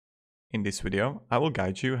In this video, I will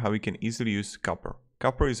guide you how you can easily use Copper.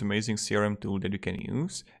 Copper is an amazing CRM tool that you can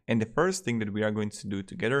use, and the first thing that we are going to do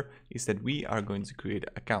together is that we are going to create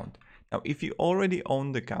an account. Now, if you already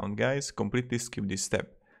own the account, guys, completely skip this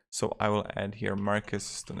step. So I will add here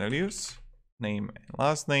Marcus Tonelius, name and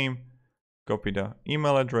last name, copy the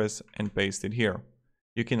email address and paste it here.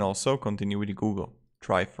 You can also continue with Google.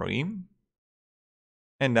 Try free.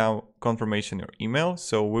 And now confirmation your email.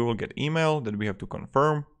 So we will get email that we have to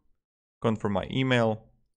confirm my email,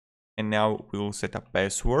 and now we will set a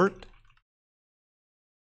password.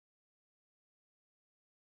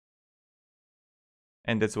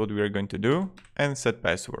 And that's what we are going to do, and set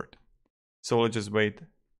password. So let's just wait,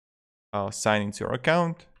 sign into your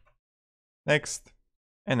account, next,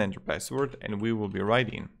 and enter password, and we will be right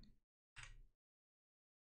in.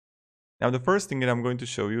 Now the first thing that I'm going to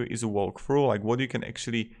show you is a walkthrough, like what you can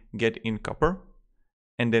actually get in Copper,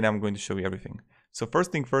 and then I'm going to show you everything. So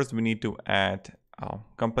first thing first, we need to add a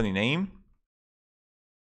company name,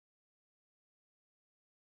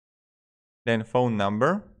 then phone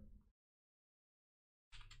number,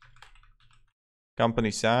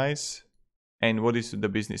 company size, and what is the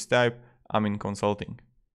business type. I'm in consulting.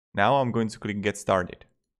 Now I'm going to click get started.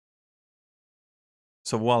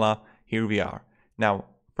 So voila, here we are. Now,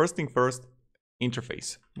 first thing first,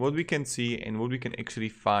 interface. What we can see and what we can actually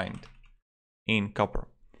find in Copper.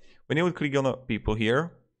 When you would click on people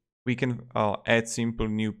here, we can add simple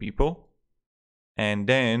new people. And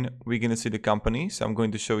then we're going to see the company. So I'm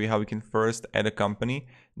going to show you how we can first add a company.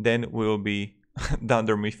 Then we'll be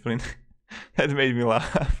Dunder Mifflin. That made me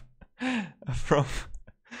laugh. That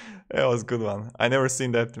was a good one. I never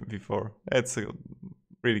seen that before. That's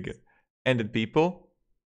really good. And the people.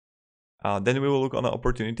 Then we will look on the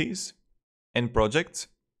opportunities and projects.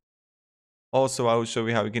 Also, I will show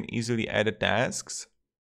you how we can easily add tasks.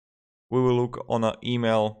 We will look on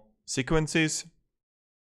email sequences,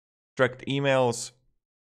 tracked emails,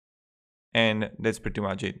 and that's pretty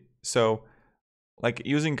much it. So, like,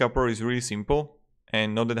 using Copper is really simple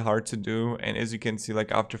and not that hard to do. And as you can see,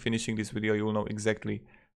 like, after finishing this video, you will know exactly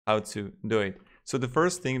how to do it. So the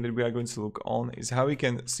first thing that we are going to look on is how we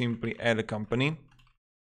can simply add a company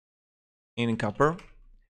in Copper.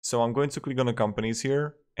 So I'm going to click on the companies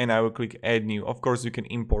here, and I will click add new. Of course, you can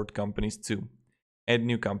import companies too. Add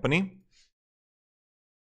new company.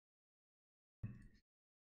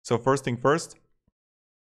 So first thing first,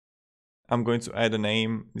 I'm going to add a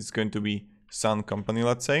name. It's going to be Sun Company,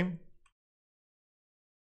 let's say.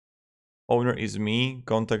 Owner is me.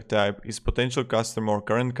 Contact type is potential customer or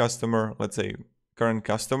current customer. Let's say current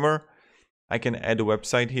customer. I can add a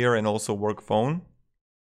website here and also work phone.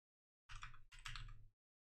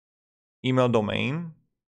 Email domain,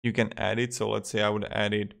 you can add it. So let's say I would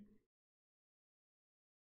add it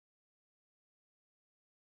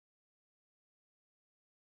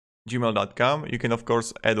gmail.com. You can of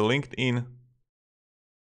course add a LinkedIn.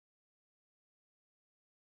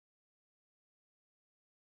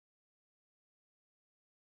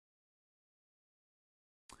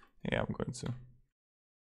 Yeah, I'm going to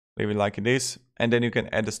leave it like it is. And then you can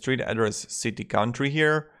add a street address, city, country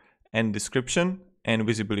here, and description and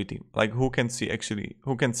visibility. Like who can see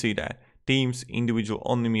that? Teams, individual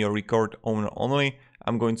only, me, or record owner only.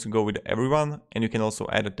 I'm going to go with everyone, and you can also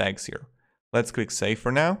add the tags here. Let's click save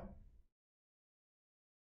for now.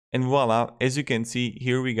 And voila, as you can see,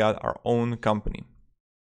 here we got our own company.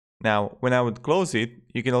 Now, when I would close it,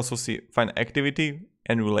 you can also find activity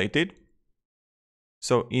and related.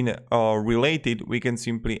 So in related, we can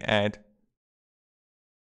simply add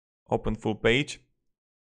open full page.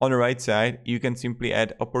 On the right side, you can simply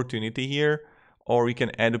add opportunity here, or you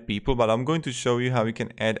can add people, but I'm going to show you how you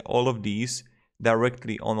can add all of these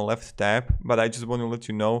directly on the left tab. But I just want to let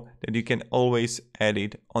you know that you can always add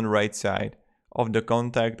it on the right side of the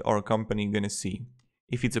contact or company you're going to see.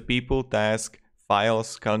 If it's a people, task,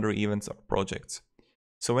 files, calendar events, or projects.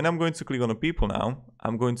 So when I'm going to click on the people now,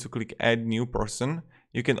 I'm going to click add new person.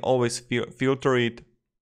 You can always filter it,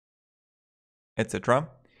 etc.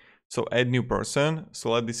 So add new person.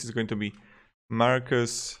 So this is going to be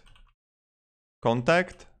Marcus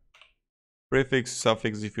contact, prefix,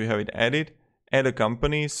 suffix if you have it added. Add a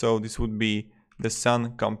company. So this would be the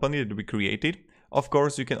Sun company that we created. Of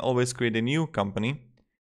course, you can always create a new company.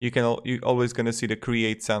 You're always going to see the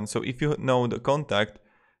create Sun. So if you know the contact,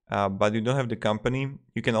 but you don't have the company,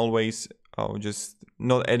 you can always just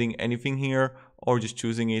not adding anything here, or just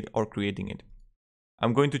choosing it or creating it.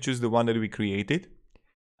 I'm going to choose the one that we created.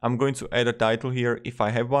 I'm going to add a title here if I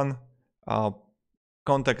have one.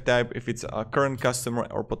 Contact type if it's a current customer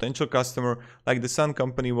or potential customer. Like the Sun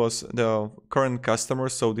company was the current customer,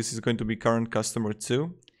 so this is going to be current customer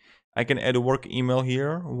too. I can add a work email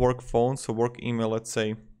here, work phone. So work email, let's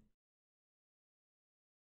say.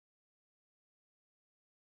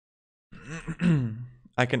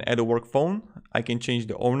 I can add a work phone. I can change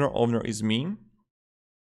the owner. Owner is me.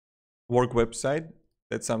 Work website.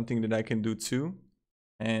 That's something that I can do too.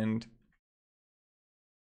 And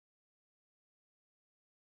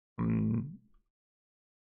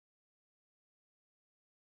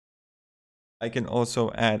I can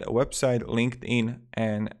also add a website, LinkedIn,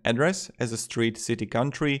 and address as a street, city,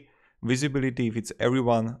 country. Visibility if it's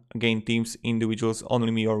everyone. Again, teams, individuals,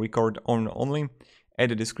 only me, or record owner only.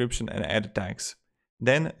 Add a description and add tags.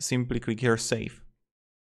 Then simply click here, save.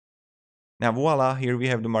 Now voila, here we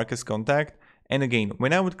have the Marcus contact. And again,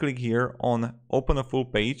 when I would click here on open a full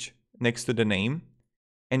page next to the name,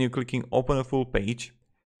 and you're clicking open a full page,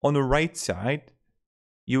 on the right side,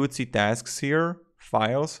 you would see tasks here,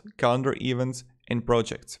 files, calendar events, and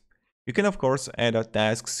projects. You can of course add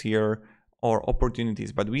tasks here or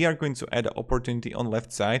opportunities, but we are going to add an opportunity on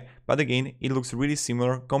left side. But again, it looks really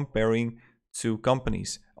similar comparing to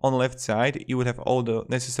companies. On the left side, you would have all the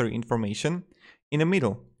necessary information. In the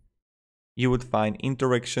middle, you would find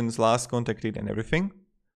interactions, last contacted, and everything,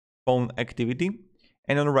 phone activity.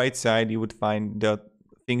 And on the right side, you would find the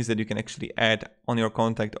things that you can actually add on your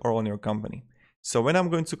contact or on your company. So when I'm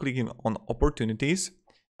going to click on opportunities,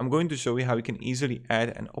 I'm going to show you how you can easily add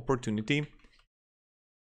an opportunity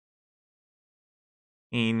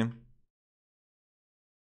in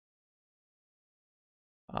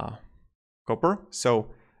Copper.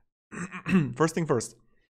 So first thing first,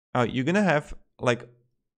 you're gonna have like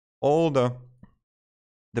all the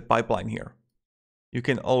pipeline here. You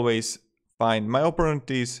can always find my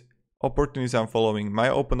opportunities I'm following, my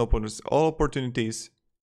open opportunities, all opportunities.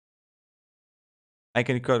 I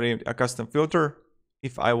can create a custom filter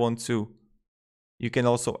if I want to. You can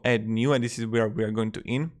also add new, and this is where we are going to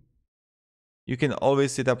in. You can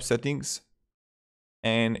always set up settings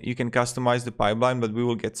and you can customize the pipeline, but we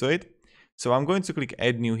will get to it. So I'm going to click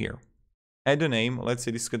add new here. Add a name. Let's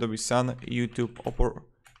say this is going to be Sun YouTube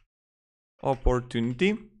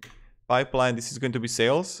opportunity. Pipeline, this is going to be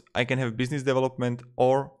sales. I can have business development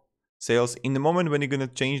or sales. In the moment when you're going to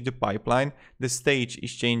change the pipeline, the stage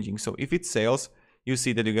is changing. So if it's sales, you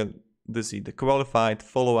see that you're going to see the qualified,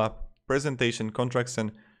 follow-up, presentation, contracts,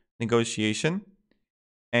 and negotiation.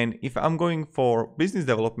 And if I'm going for business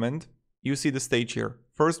development, you see the stage here.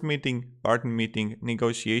 First meeting, partner meeting,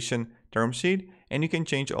 negotiation, term sheet, and you can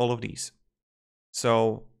change all of these.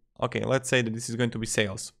 So, okay, let's say that this is going to be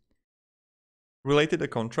sales. Related to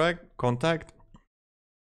contact,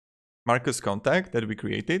 Marcus contact that we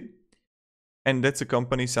created. And that's a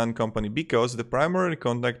company, Sun company, because the primary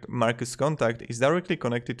contact, Marcus contact, is directly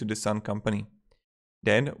connected to the Sun company.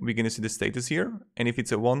 Then we're going to see the status here. And if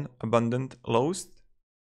it's a one abundant lost,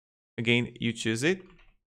 again, you choose it.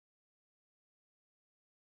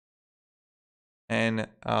 And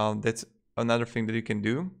that's another thing that you can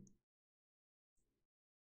do.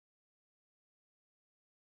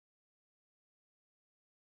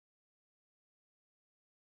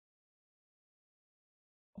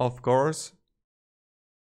 Of course,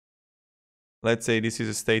 let's say this is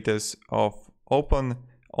a status of open,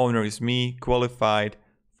 owner is me, qualified,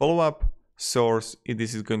 follow-up, source,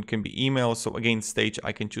 this is can be email. So again, stage,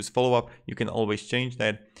 I can choose follow-up. You can always change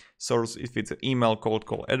that. Source, if it's an email, cold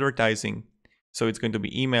call, advertising. So it's going to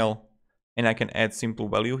be email, and I can add simple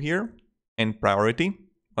value here and priority.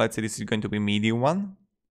 Let's say this is going to be medium one.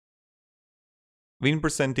 Win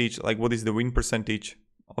percentage, like what is the win percentage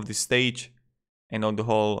of this stage and on the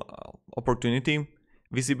whole opportunity.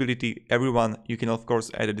 Visibility, everyone. You can of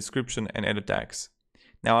course add a description and add a tags.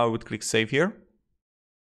 Now I would click save here.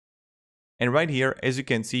 And right here, as you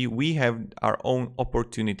can see, we have our own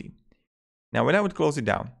opportunity. Now when I would close it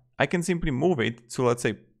down, I can simply move it to, let's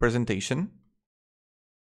say, presentation.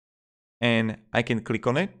 And I can click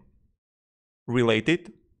on it, relate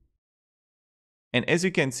it. And as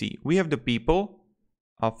you can see, we have the people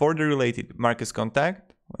for the related Marcus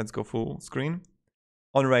contact. Let's go full screen.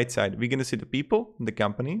 On the right side, we're going to see the people, the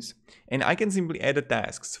companies, and I can simply add the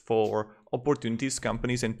tasks for opportunities,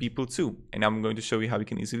 companies, and people too. And I'm going to show you how you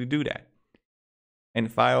can easily do that.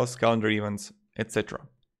 And files, calendar events, etc.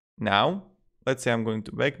 Now, let's say I'm going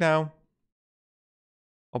to back now.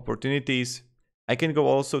 Opportunities. I can go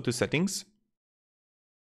also to settings.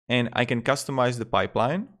 And I can customize the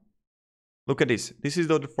pipeline. Look at this. This is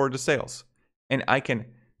for the sales. And I can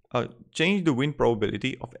change the win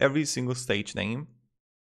probability of every single stage name.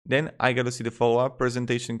 Then I gotta see the follow-up,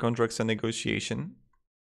 presentation, contracts, and negotiation.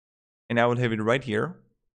 And I would have it right here.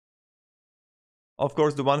 Of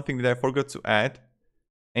course, the one thing that I forgot to add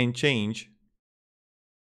and change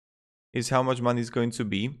is how much money is going to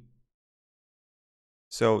be.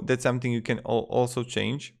 So that's something you can also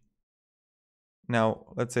change. Now,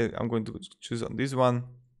 let's say I'm going to choose on this one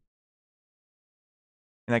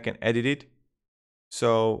and I can edit it.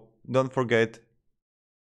 So don't forget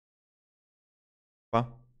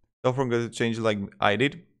to change like I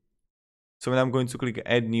did. So when I'm going to click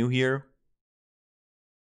add new here,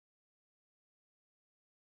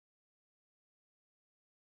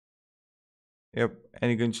 yep,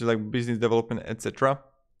 and you can choose like business development, etc.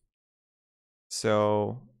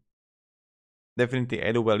 So definitely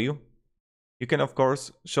add a value. You can of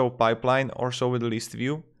course show pipeline or show with the list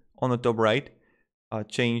view on the top right,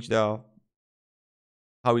 change the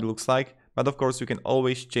how it looks like, but of course you can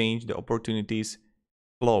always change the opportunities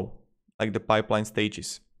flow, like the pipeline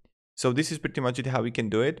stages. So this is pretty much it how we can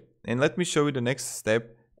do it. And let me show you the next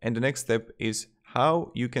step. And the next step is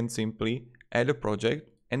how you can simply add a project,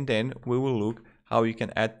 and then we will look how you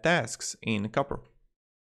can add tasks in Copper.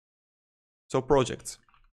 So projects.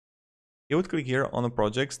 You would click here on the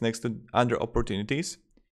projects next to under opportunities,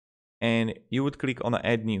 and you would click on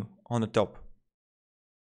add new on the top.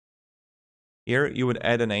 Here you would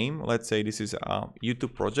add a name. Let's say this is a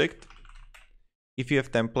YouTube project. If you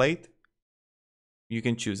have template, you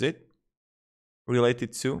can choose it,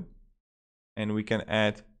 related to, and we can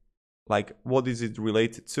add like what is it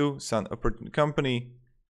related to, Sun Opportunity Company,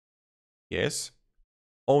 yes,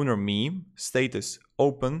 owner me, status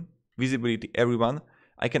open, visibility everyone.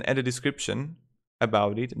 I can add a description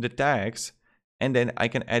about it, the tags, and then I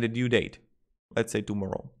can add a due date, let's say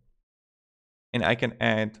tomorrow, and I can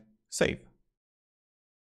add save.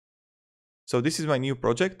 So this is my new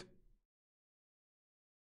project,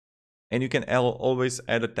 and you can always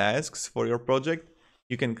add tasks for your project.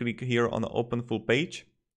 You can click here on the open full page,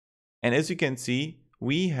 and as you can see,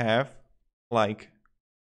 we have like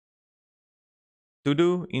to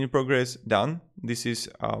do, in progress, done. This is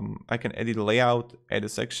I can edit the layout, add a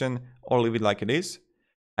section, or leave it like it is.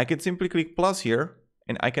 I can simply click plus here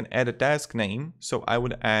and I can add a task name. So I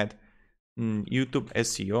would add YouTube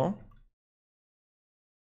SEO,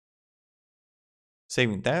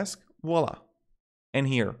 saving task, voila. And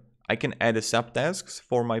here I can add a subtasks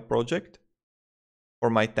for my project,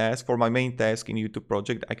 for my task, for my main task in YouTube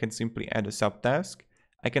project. I can simply add a subtask.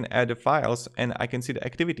 I can add the files and I can see the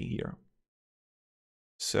activity here.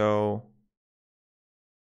 So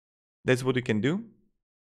that's what you can do.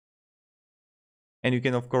 And you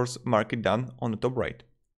can of course mark it done on the top right.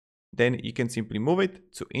 Then you can simply move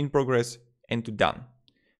it to in progress and to done.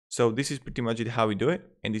 So this is pretty much it how we do it,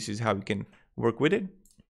 and this is how we can work with it.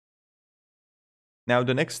 Now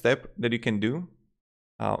the next step that you can do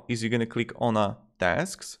is you're going to click on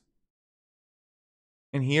tasks,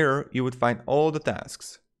 and here you would find all the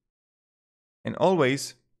tasks, and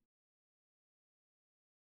always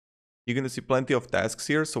you're going to see plenty of tasks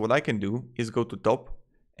here. So what I can do is go to top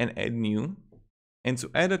and add new, and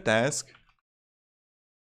to add a task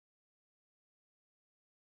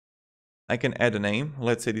I can add a name.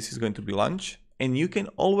 Let's say this is going to be lunch, and you can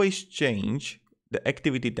always change the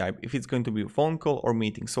activity type if it's going to be a phone call or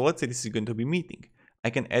meeting. So let's say this is going to be meeting. I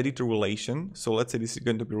can edit a relation. So let's say this is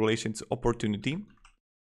going to be relation to opportunity,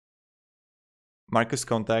 Marcus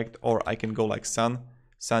contact, or I can go like Sun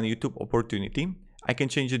YouTube opportunity. I can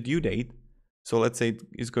change the due date. So let's say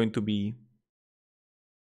it's going to be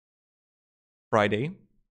Friday.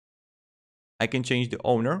 I can change the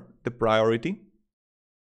owner, the priority,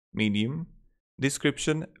 medium,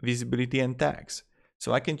 description, visibility, and tags.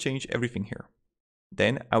 So I can change everything here.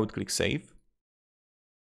 Then I would click save.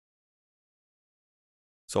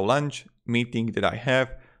 So lunch, meeting that I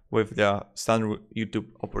have with the Sun YouTube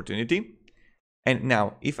opportunity. And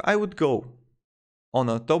now if I would go on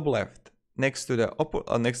the top left next to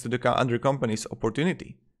the under companies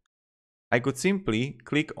opportunity, I could simply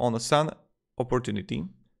click on the Sun opportunity,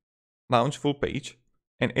 launch full page,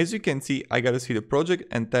 and as you can see, I gotta see the project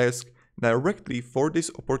and task directly for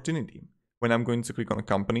this opportunity. When I'm going to click on the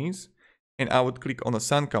companies and I would click on a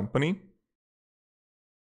Sun company,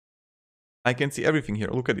 I can see everything here.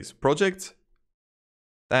 Look at this, projects,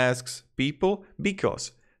 tasks, people,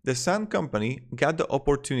 because the Sun company got the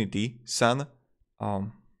opportunity, Sun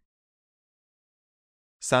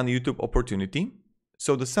YouTube opportunity.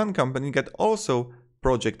 So the Sun company got also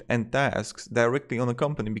project and tasks directly on the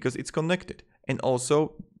company because it's connected. And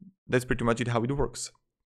also that's pretty much it how it works.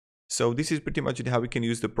 So this is pretty much it how we can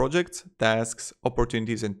use the projects, tasks,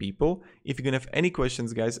 opportunities, and people. If you're gonna have any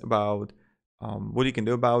questions, guys, about what you can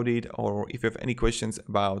do about it, or if you have any questions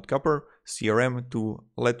about Copper CRM, to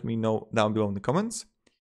let me know down below in the comments.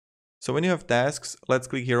 So when you have tasks, let's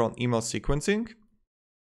click here on email sequencing.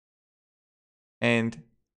 And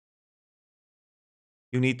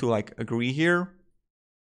you need to like agree here.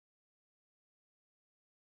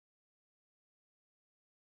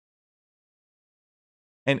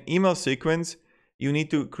 And email sequence, you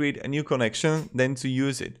need to create a new connection, then to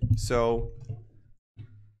use it. So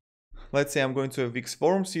let's say I'm going to Wix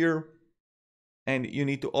Forms here, and you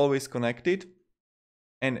need to always connect it.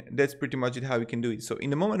 And that's pretty much it how you can do it. So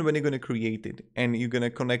in the moment when you're going to create it and you're going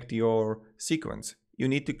to connect your sequence, you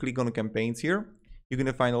need to click on campaigns here. You're going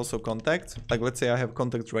to find also contacts. Like let's say I have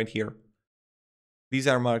contacts right here. These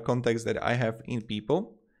are my contacts that I have in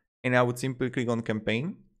people. And I would simply click on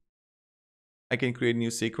campaign. I can create a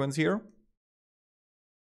new sequence here.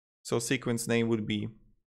 So sequence name would be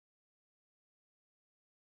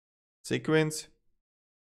sequence.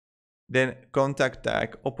 Then contact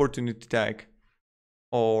tag, opportunity tag,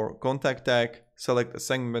 or contact tag, select a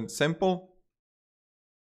segment sample.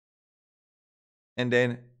 And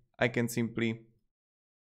then I can simply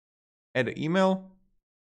add an email,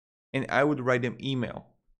 and I would write them email.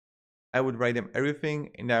 I would write them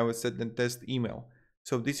everything, and I would set them test email.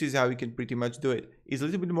 So this is how you can pretty much do it. It's a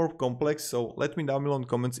little bit more complex, so let me down below in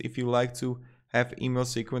comments if you like to have email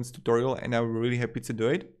sequence tutorial, and I'm really happy to do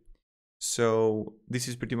it. So this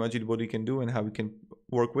is pretty much it, what you can do and how you can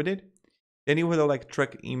work with it. Then you will like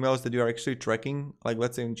track emails that you are actually tracking, like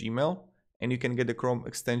let's say in Gmail, and you can get the Chrome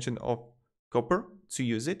extension of Copper to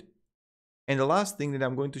use it. And the last thing that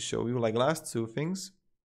I'm going to show you, like last two things,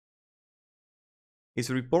 is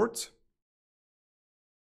reports.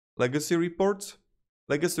 Legacy reports.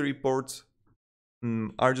 Legacy reports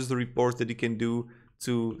are just the reports that you can do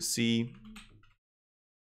to see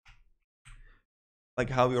like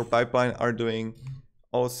how your pipeline are doing,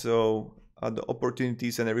 also the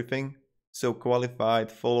opportunities and everything. So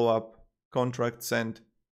qualified, follow-up, contract sent,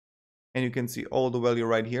 and you can see all the value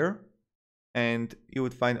right here. And you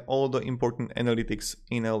would find all the important analytics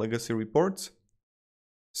in a legacy reports.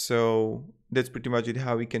 So that's pretty much it,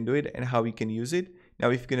 how we can do it and how we can use it. Now,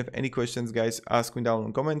 if you can have any questions, guys, ask me down in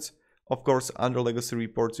the comments. Of course, under legacy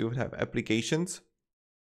reports, you would have applications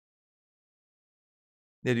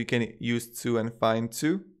that you can use to and find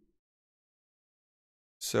to.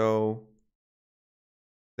 So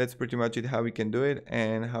that's pretty much it, how we can do it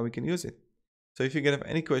and how we can use it. So if you can have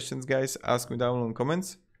any questions, guys, ask me down in the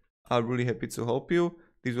comments. I'm really happy to help you.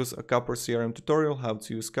 This was a Copper CRM tutorial, how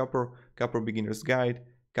to use Copper, Copper Beginner's Guide,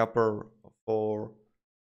 Copper for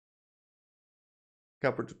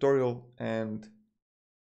Copper tutorial, and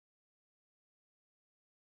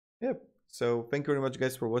yep. So thank you very much,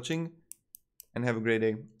 guys, for watching, and have a great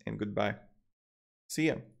day, and goodbye. See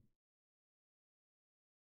ya.